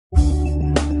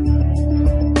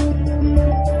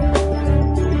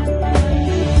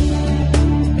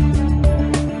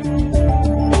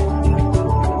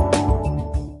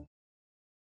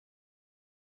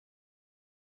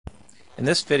In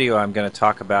this video I'm going to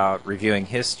talk about reviewing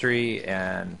history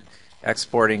and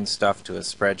exporting stuff to a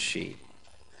spreadsheet.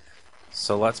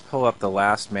 So let's pull up the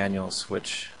last manual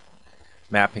switch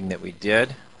mapping that we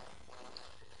did.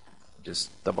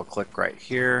 Just double click right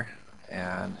here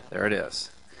and there it is.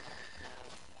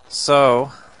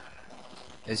 So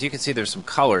as you can see, there's some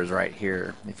colors right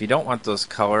here. If you don't want those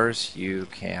colors, you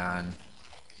can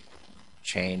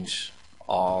change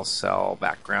all cell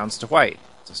backgrounds to white,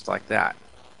 just like that.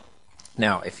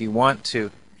 Now, if you want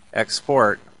to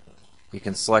export, you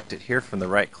can select it here from the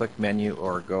right-click menu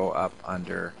or go up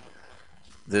under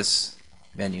this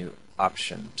menu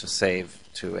option to save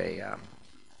to a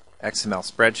XML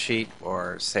spreadsheet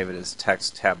or save it as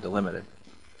text tab delimited.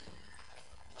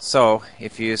 So,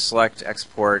 if you select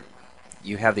export,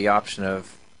 you have the option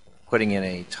of putting in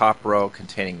a top row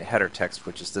containing the header text,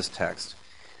 which is this text,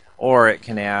 or it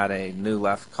can add a new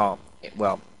left column.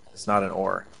 Well, it's not an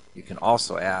or. You can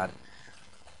also add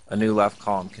a new left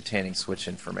column containing switch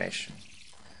information.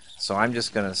 So I'm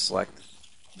just going to select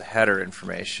the header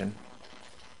information.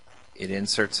 It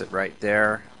inserts it right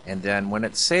there, and then when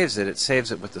it saves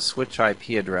it with the switch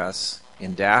IP address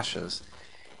in dashes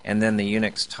and then the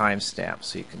Unix timestamp,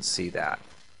 so you can see that.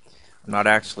 I'm not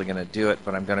actually going to do it,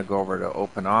 but I'm going to go over to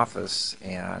OpenOffice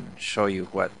and show you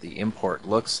what the import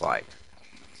looks like.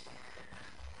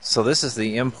 So this is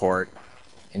the import,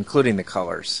 including the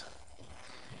colors.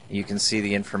 You can see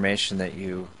the information that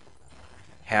you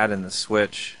had in the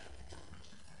switch,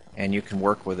 and you can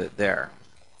work with it there.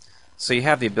 So you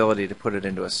have the ability to put it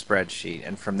into a spreadsheet,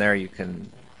 and from there you can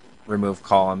remove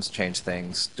columns, change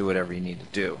things, do whatever you need to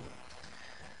do.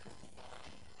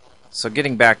 So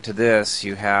getting back to this,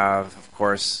 you have, of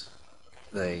course,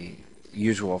 the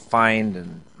usual find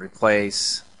and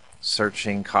replace,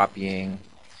 searching, copying,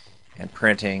 and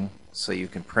printing, so you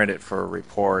can print it for a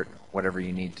report, whatever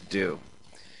you need to do.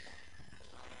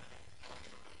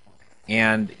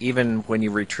 And even when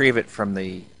you retrieve it from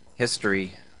the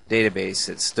history database,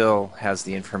 it still has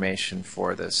the information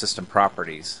for the system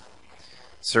properties.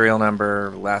 Serial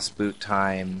number, last boot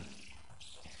time,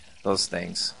 those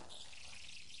things.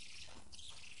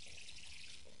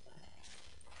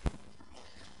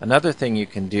 Another thing you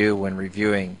can do when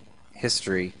reviewing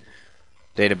history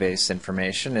database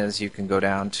information is you can go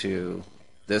down to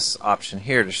this option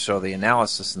here to show the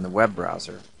analysis in the web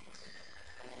browser.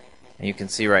 And you can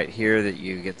see right here that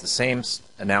you get the same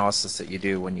analysis that you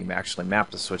do when you actually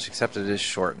map the switch, except it is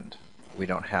shortened. We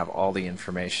don't have all the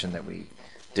information that we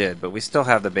did, but we still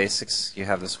have the basics. You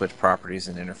have the switch properties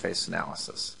and interface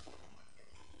analysis.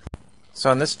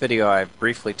 So in this video I've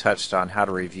briefly touched on how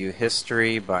to review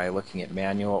history by looking at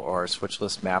manual or switch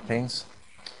list mappings.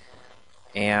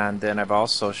 And then I've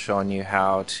also shown you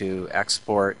how to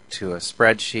export to a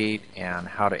spreadsheet and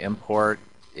how to import.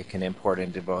 It can import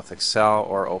into both Excel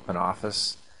or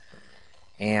OpenOffice,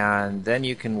 and then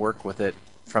you can work with it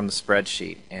from the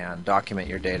spreadsheet and document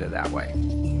your data that way.